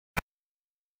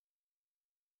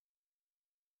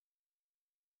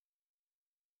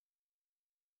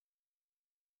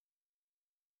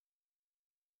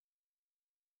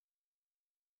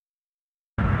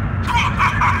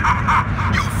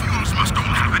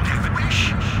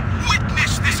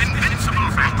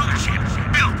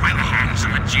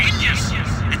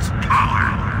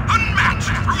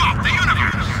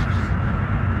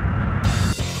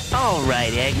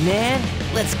right, Eggman.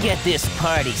 Let's get this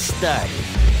party started.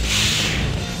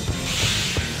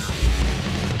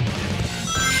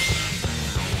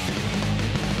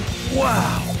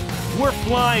 Wow! We're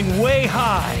flying way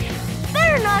high!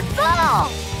 Better not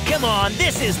fall! Come on,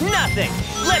 this is nothing!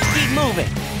 Let's keep moving!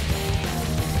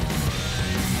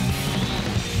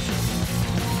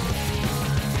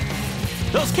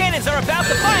 Those cannons are about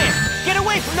to fire! Get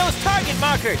away from those target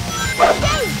markers!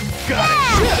 Hey! Got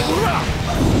it!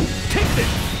 Take this!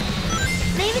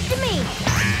 Leave it to me!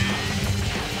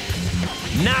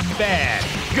 Not bad!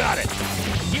 Got it!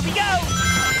 Here we go!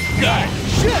 Got it!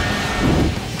 Shit!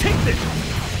 Take this!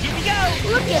 Here we go!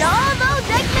 Look at all those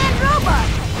Eggman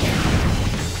robots!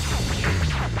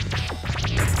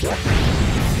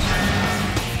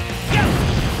 Go!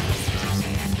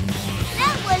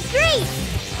 That was great!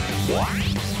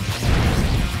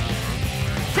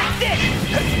 Take this!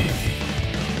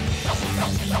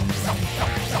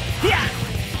 Yeah!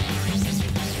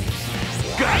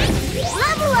 Got it!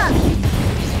 Level up!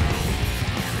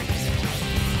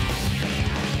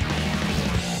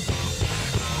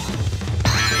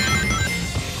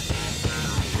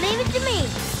 Leave it to me!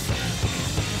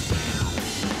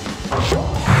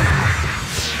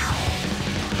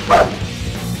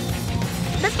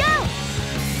 Let's go!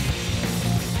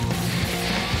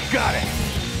 Got it!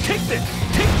 Take this!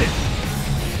 Take this!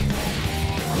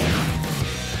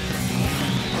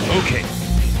 Okay.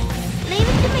 Leave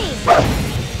it to me!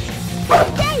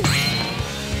 Stay!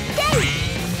 Stay!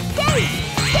 Stay!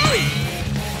 Stay!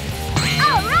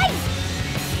 All right!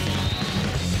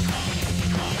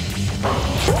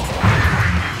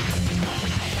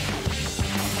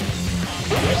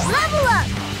 Level up!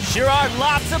 Sure are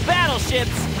lots of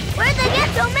battleships! Where'd they get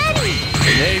so many?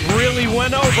 They really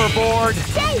went overboard!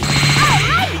 Stay! All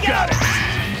right! Got it!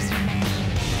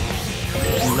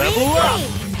 Level up!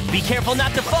 Be careful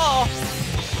not to fall!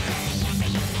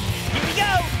 Here we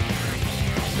go!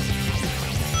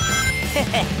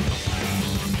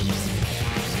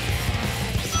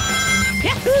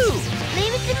 Yahoo!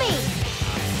 Leave it to me!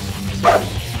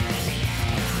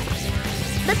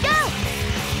 Let's go!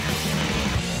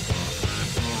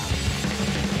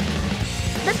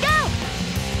 Let's go!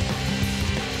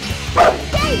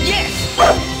 Stay! Yes!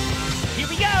 Here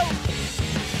we go!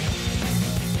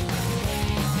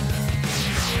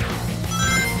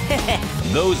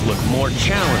 Those look more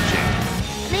challenging.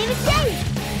 Leave it, stay!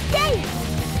 Stay!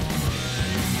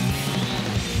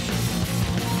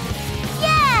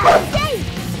 Yeah! Stay!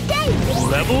 Stay!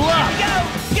 Level up! Go!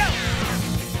 Go!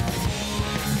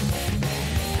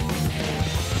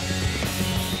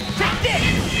 Take this!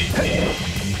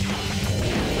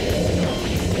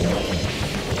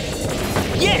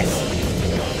 Yes!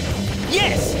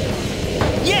 Yes!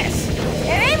 Yes!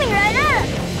 They're aiming right at us!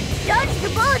 Dodge the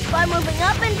bullets by moving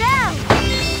up and down!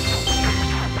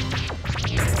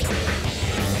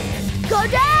 Go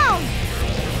down!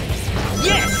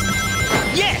 Yes!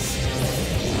 Yes!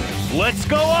 Let's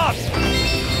go up!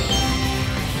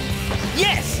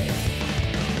 Yes!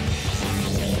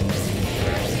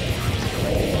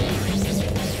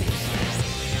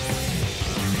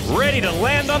 Ready to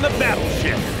land on the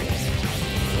battleship!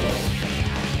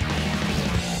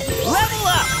 Level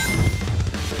up!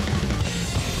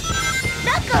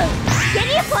 Knuckles! Can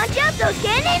you punch out those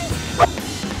cannons?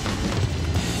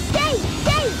 Stay!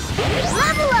 Stay!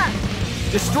 Level up!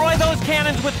 Destroy those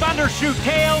cannons with Thundershoot,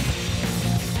 Tails!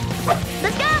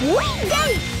 Let's go!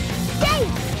 Stay! Stay!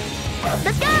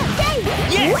 Let's go! Stay!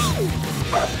 Yes!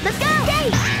 Let's go! Stay!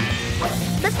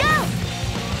 Let's go!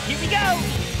 Here we go!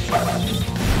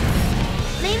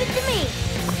 Leave it to me!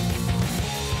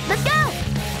 Let's go!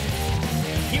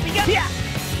 Here we go! Yeah!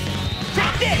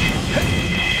 Take this!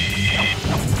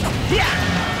 Yeah!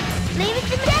 Leave it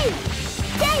to me!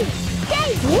 Stay! Stay!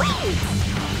 Stay!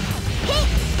 Hey,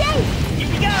 stay! Here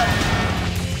we go!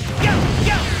 Go!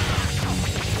 Go!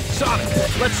 Sonic,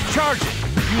 let's charge it!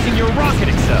 Using your rocket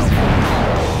excel!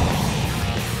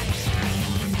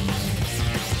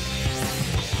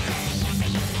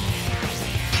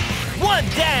 One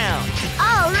down!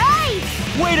 All right!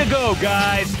 Way to go,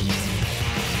 guys!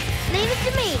 Leave it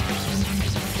to me!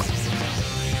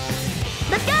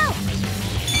 Let's go!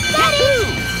 Got it!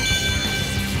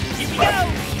 Here we go!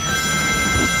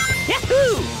 Yahoo!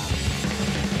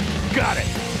 Got it!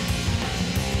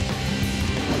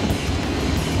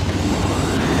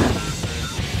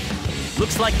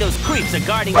 Looks like those creeps are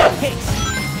guarding that case.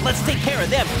 Let's take care of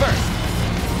them first.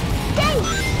 Stay!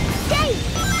 Stay!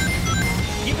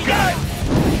 Here we go!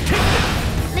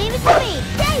 Leave it to me!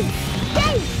 Stay!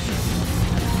 Stay!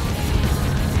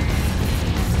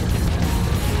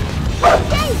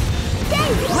 Stay! Stay!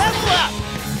 Level up!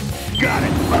 Got it!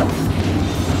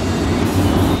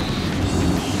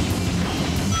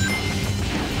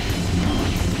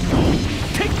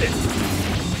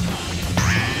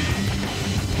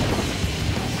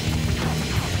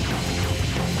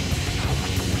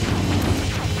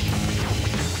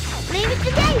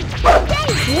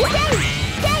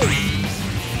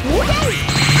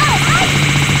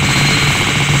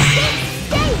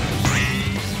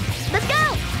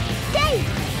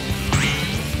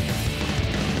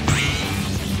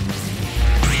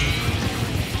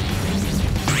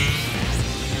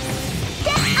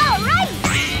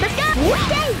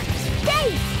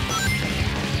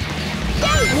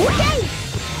 Dave!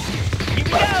 Here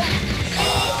we go!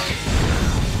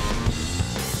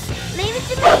 Leave it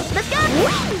to me! Let's go!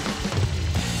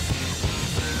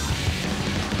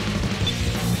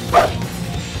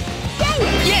 Dave!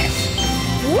 Yes!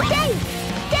 Dave!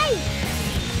 Dave!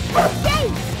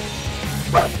 Dave!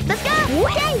 Let's go!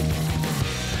 Dave!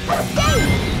 Dave!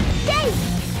 Dave!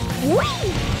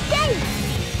 Dave!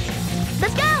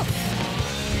 Let's go!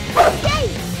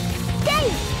 Dave!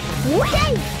 Dave!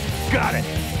 Dave! Got it!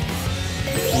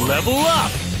 Level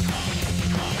up!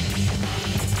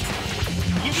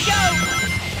 Here we go!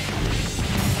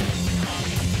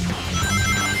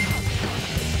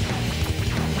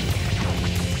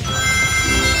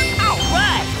 All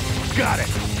right! Got it!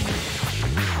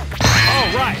 All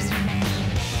right!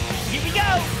 Here we go!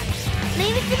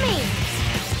 Leave it to me!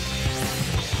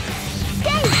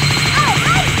 Dave! All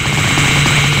right!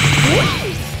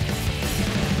 Dave!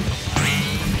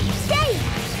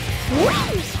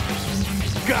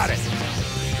 Got it!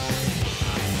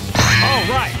 All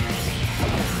right!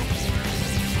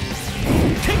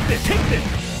 Take this! Take this!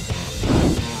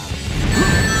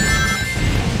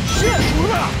 Shit!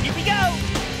 Here we go!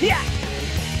 Yeah!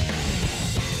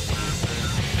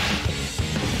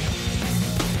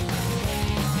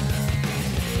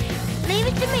 Leave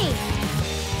it to me!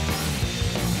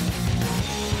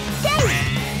 Dave!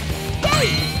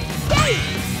 Dave! Dave!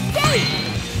 Dave!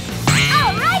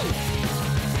 All right!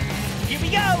 Here we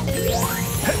go!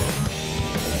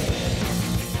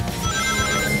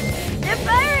 They're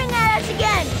firing at us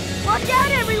again! Watch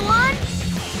out, everyone!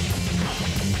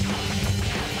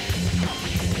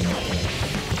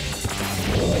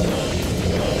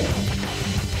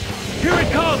 Here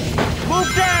it comes!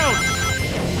 Move down!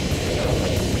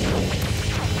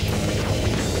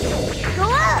 Go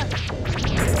up!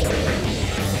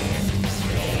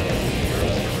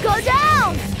 Go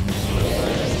down!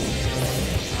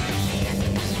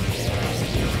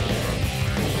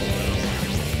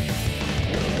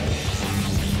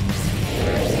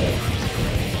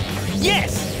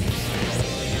 Yes!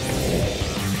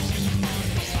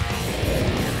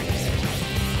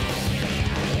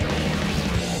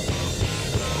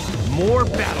 More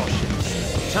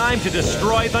battleships. Time to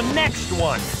destroy the next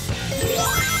one!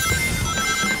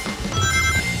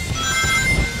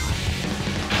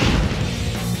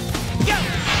 Go!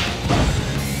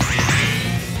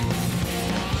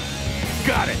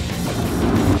 Got it!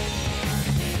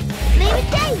 Leave it,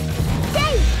 Dave!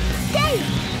 Dave! Dave!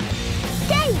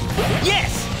 Dave!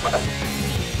 Yes!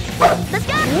 Let's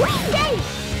go! Dave!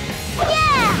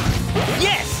 Yeah!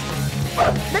 Yes!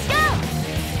 Let's go!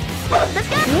 Let's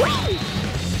go!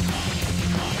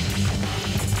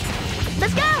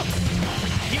 Let's go!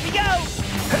 Here we go!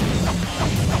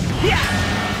 Yeah!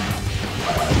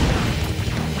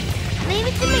 Leave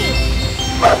it to me!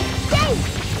 Dave!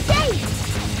 Dave!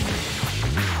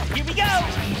 Here we go!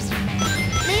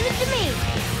 Leave it to me!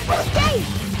 Dave!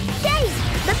 Dave!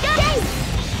 Let's go! Dave!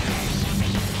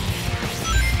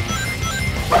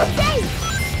 Dave!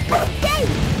 Dave!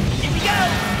 Here we go!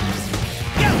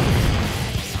 Go!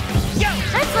 Go!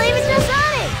 Let's leave it to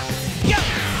Sonic! Go!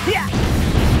 Yeah!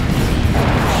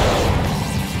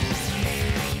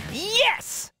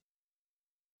 Yes!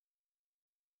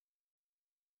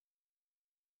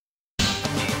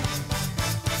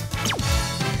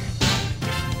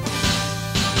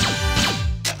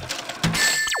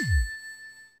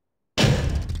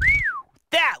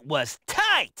 That was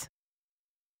tight!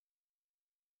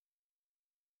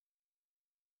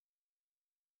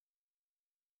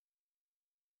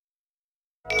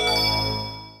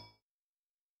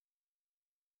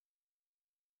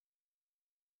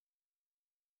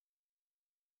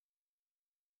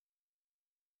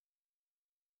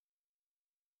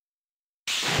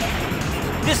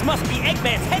 This must be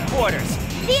Eggman's headquarters!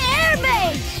 The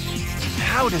airbase!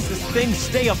 How does this thing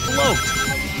stay afloat?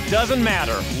 Doesn't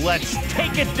matter. Let's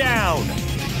take it down!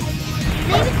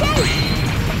 Leave it, Dave!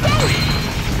 Dave!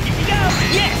 Here we go!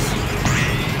 Yes!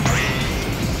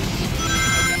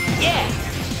 Yeah!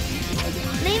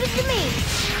 Leave it to me!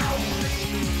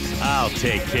 I'll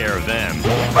take care of them.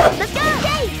 Let's go,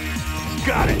 Dave!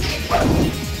 Got it!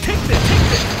 Take this! Take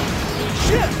this!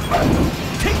 Shit!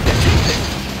 Take this! Take this!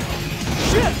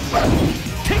 Shit!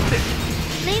 Take this!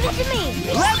 Leave it to me!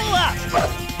 Level up!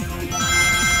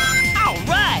 All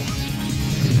right!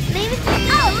 Leave it to me!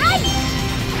 All right!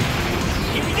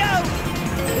 Here we go!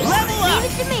 Level up!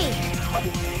 Leave it to me!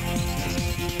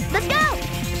 Let's go!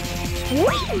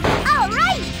 All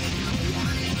right!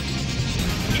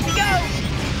 Here we go!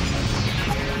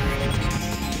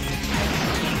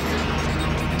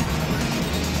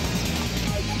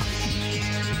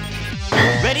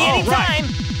 Ready All anytime!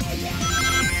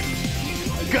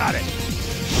 Got it.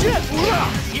 Shit!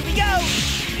 Here we go!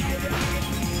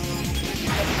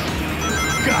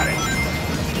 Got it.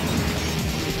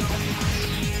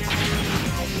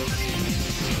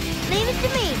 Leave it to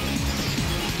me.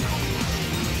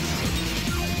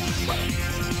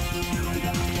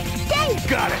 Dave!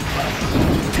 Got it.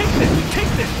 Take this.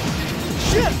 Take this.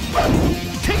 Shit!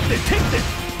 Take this. Take this.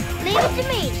 Leave it to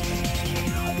me.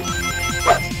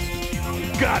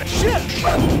 Got it. Shit!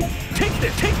 Take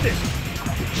this. Take this.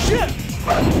 Shit!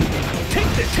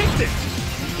 Take this. Take this.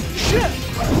 Shit!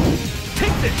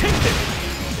 Take this. Take this.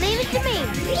 Leave it to me.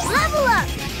 Level up.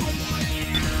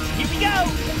 Here we go!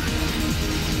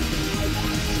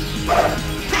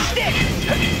 Take this!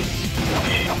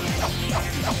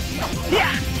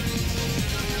 Yeah!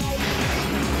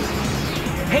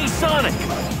 Hey, Sonic!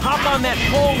 Hop on that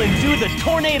pole and do the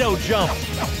tornado jump!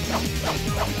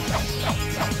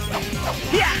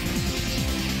 Yeah!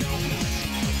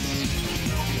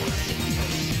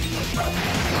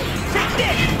 Take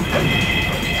this!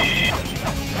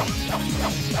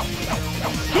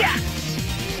 Yeah!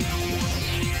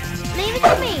 Leave it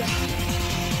to me.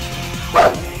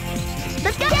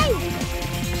 Let's go, Dave!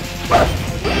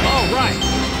 All right.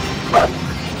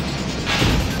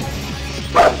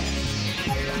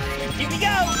 Here we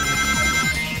go!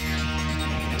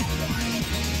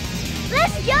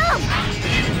 Let's jump!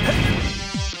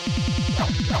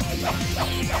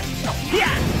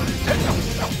 Yeah!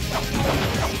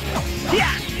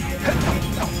 Yeah!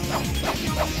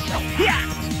 Yeah!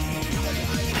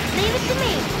 Leave it to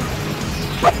me.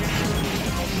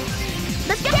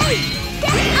 Let's go, Dave!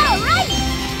 Dave! All right!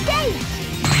 Dave!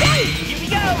 Dave! Here we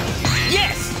go!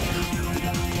 Yes!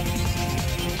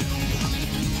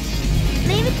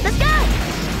 Leave it. Let's go!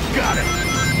 Got it.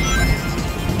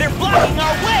 They're blocking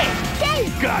our way!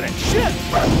 Dave! Got it. Shit!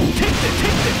 Take this.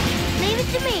 Take this. Leave it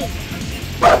to me.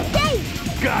 Dave!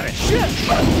 Got it. Shit!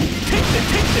 Take this.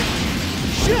 Take this.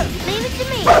 Shit! Leave it to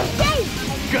me. Dave!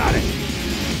 Got it.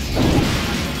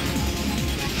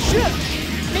 Shit!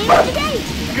 Leave it to Dave!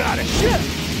 Got it. Shit!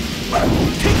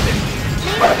 Take this.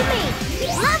 Leave it to me.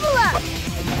 Level up!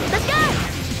 Let's go!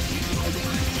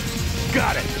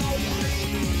 Got it.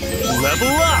 Level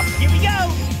up! Here we go!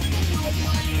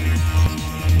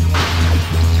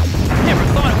 Never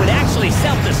thought it would actually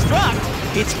self-destruct.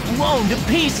 It's blown to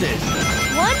pieces.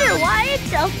 Wonder why it's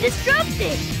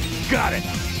self-destructed. Got it.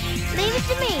 Leave it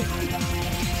to me.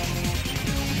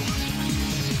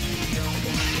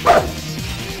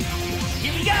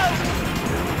 Here we go!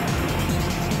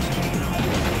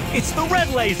 It's the red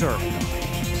laser.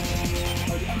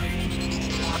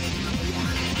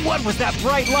 What was that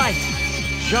bright light?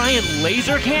 Giant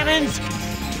laser cannons?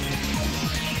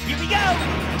 Here we go!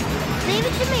 Leave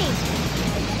it to me.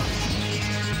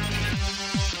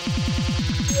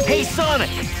 Hey, Sonic!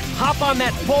 Hop on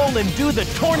that pole and do the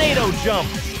tornado jump!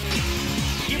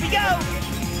 Here we go!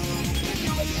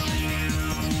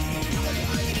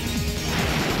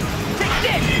 Take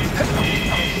this!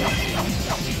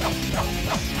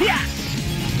 Yeah!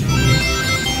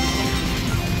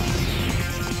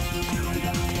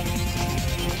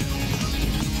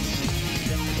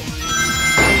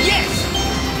 Yes!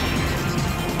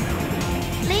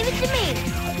 Leave it to me.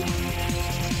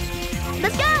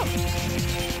 Let's go!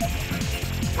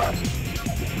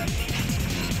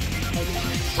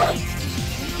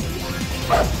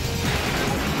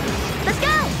 Let's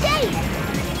go! Dave!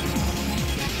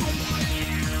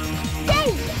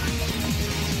 Dave!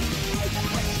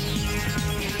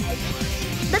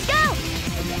 Let's go!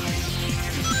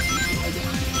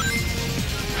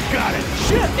 Got it.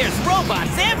 Shit! There's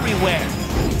robots everywhere!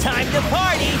 Time to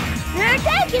party! They're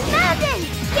attacking Mountain!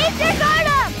 Keep their guard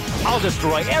up! I'll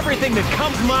destroy everything that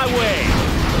comes my way!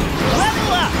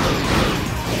 Level up!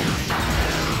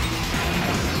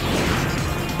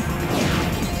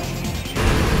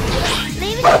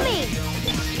 Leave it to me.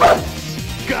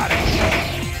 Got it.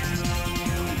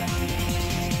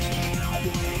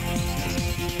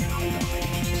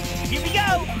 Here we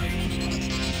go!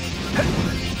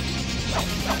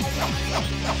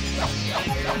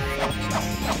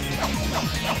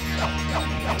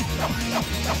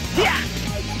 Yeah!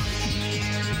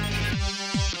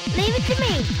 Leave it to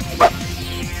me.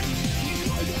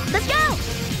 Let's go!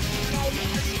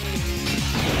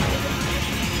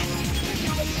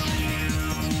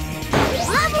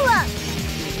 Level up!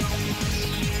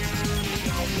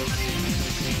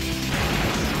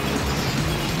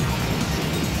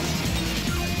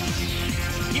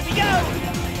 Here we go!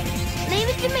 Leave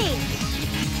it to me.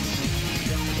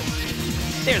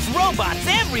 There's robots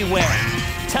everywhere!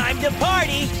 Time to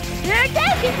party! They're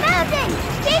attacking Mountain!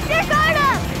 Keep their guard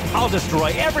up!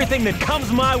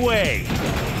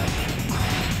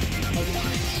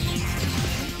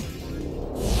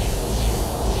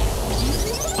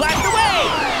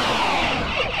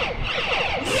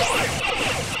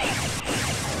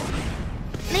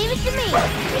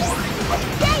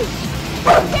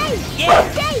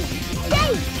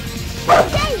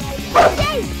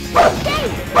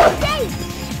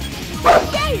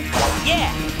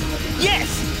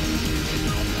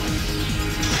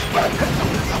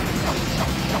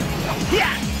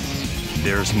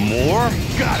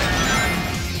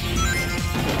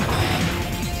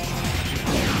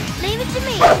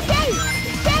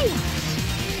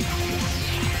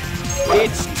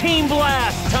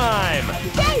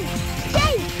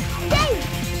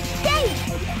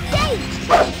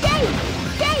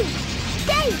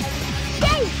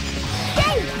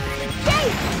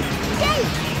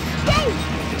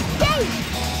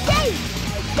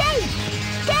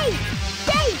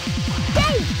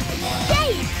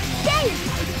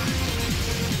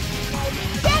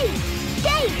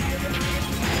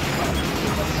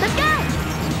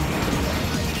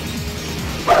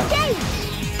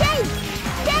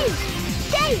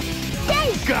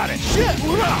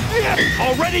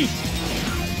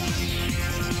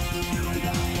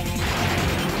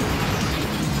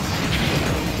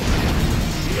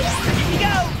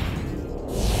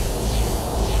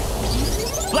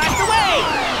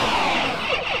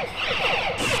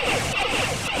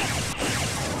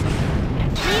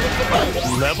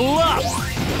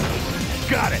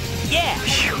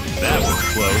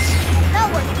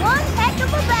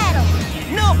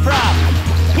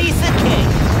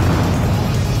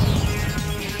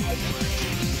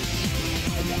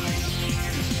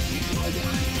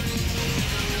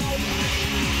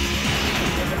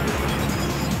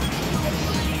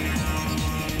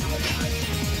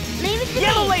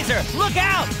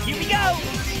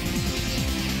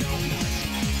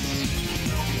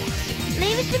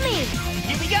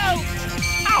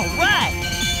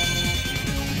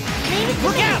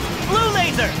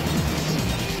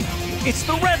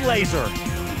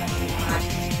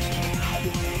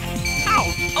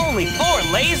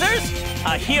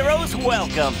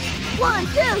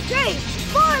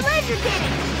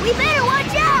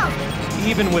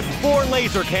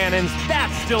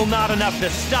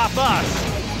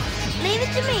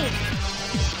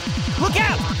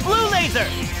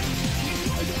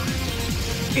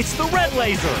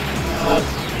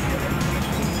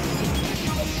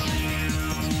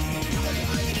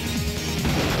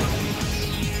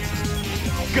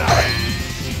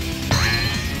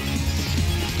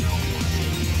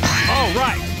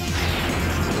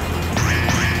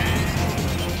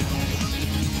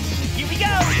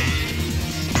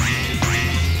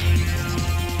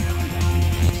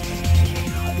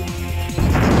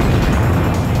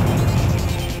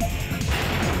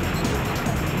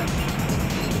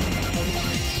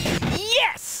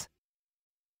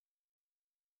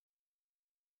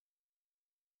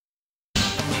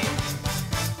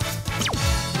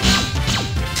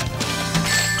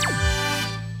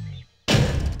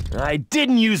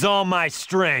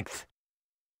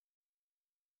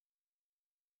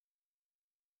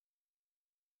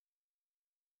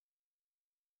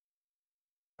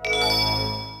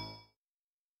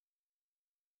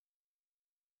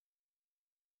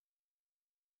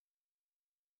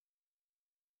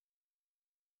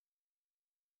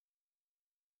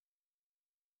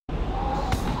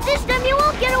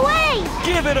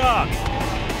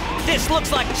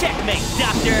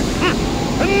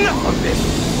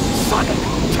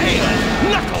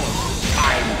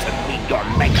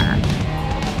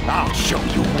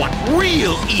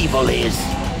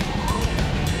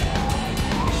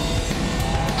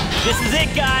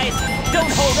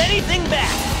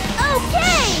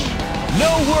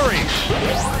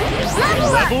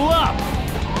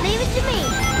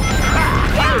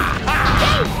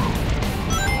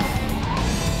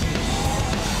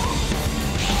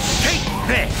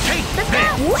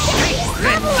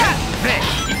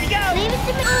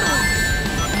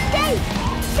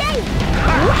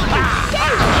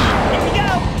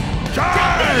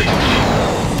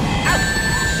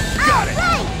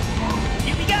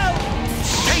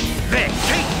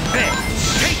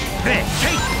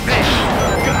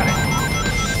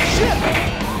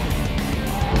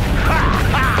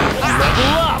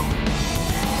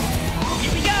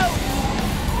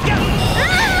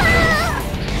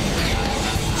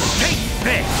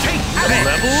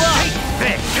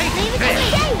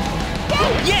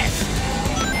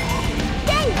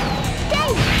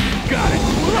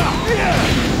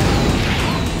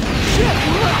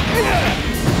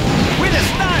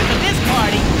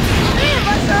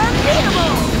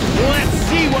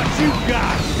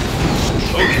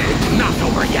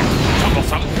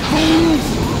 troublesome fools!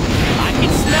 I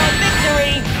can smell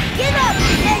victory! Give up,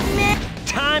 Eggman!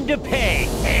 Time to pay,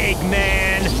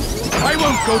 Eggman! I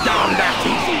won't go down that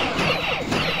easy!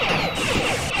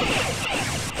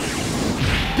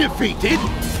 Defeated?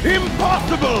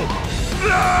 Impossible!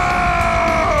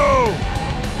 No!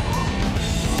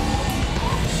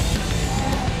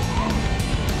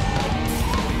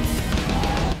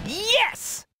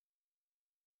 Yes!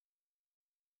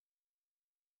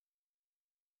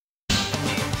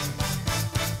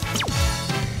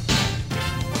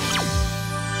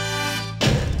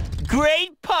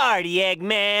 Great party,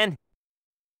 Eggman!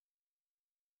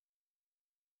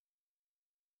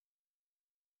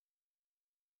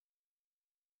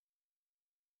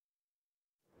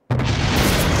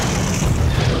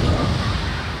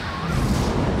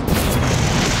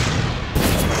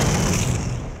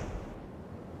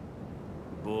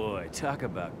 Boy, talk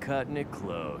about cutting it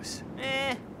close.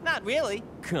 Not really.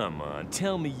 Come on,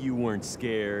 tell me you weren't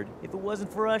scared. If it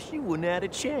wasn't for us, you wouldn't have had a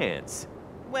chance.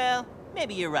 Well,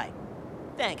 maybe you're right.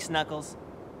 Thanks, Knuckles.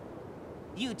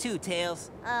 You too,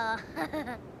 Tails.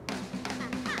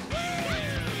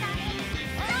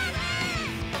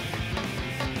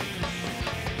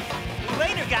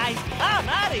 Later, guys. I'm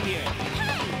out of here.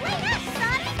 Hey, wait up,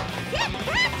 Sonic! Get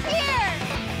back here!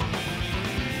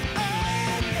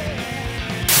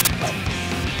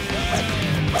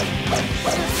 Hey, look!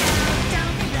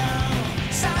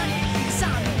 It's Sonic!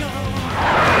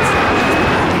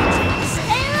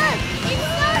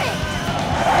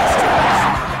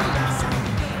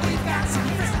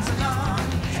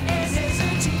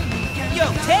 Yo,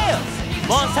 Tails!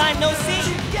 Long time no see.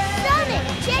 Sonic,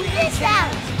 check this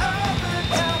out!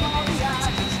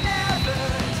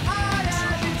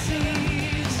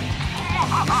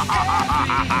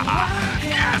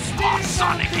 Yes, all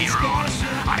Sonic heroes!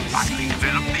 I finally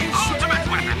developed the ultimate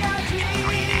weapon! In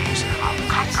 3 days, I'll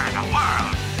conquer the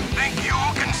world! Think you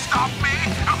can stop me?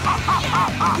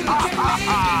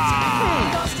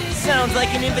 Sounds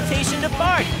like an invitation to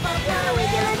party. What are we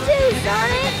gonna do,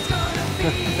 Sonic?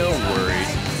 No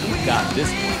worries, we got this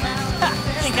one. Ha!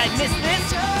 Think I missed this?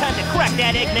 Time to crack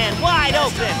that Eggman wide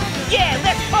open. Yeah,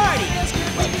 let's party.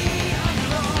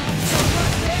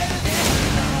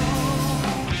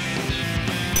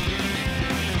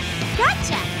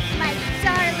 Gotcha, my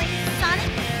darling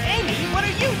Sonic. Amy, what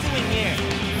are you doing here?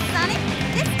 Sonic,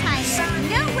 this time there's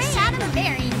no way out of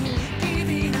burying me.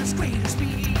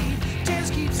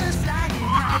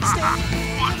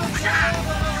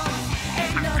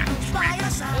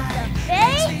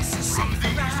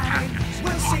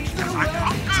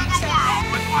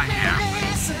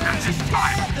 It's a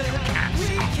bait?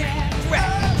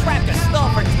 Trapped a stall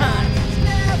for time.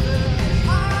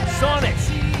 Sonic!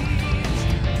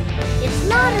 It's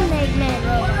not an Eggman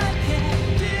robot.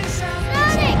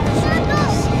 Sonic,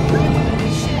 Knuckles!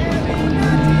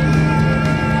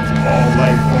 All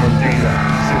life form data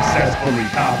successfully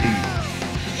copied.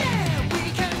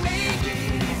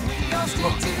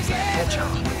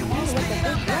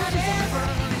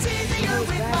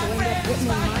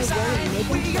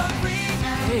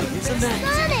 Hey, isn't that...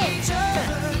 Sonic!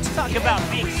 Talk about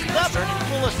being stubborn and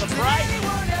full of surprises.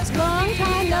 Long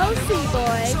time no see,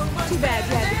 boys. Too bad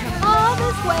you had to come all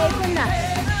this way for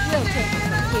nothing. We'll take it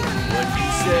from here. What'd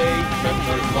you say?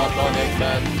 Members locked on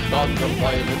Eggman,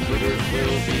 non-compliant intruders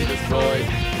will be destroyed.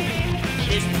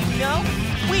 Did you know?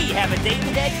 We have a date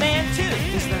with Eggman, too.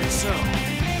 Is that so?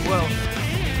 Well,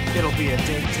 it'll be a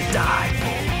date to die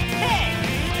for. Hey,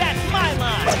 that's my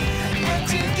line.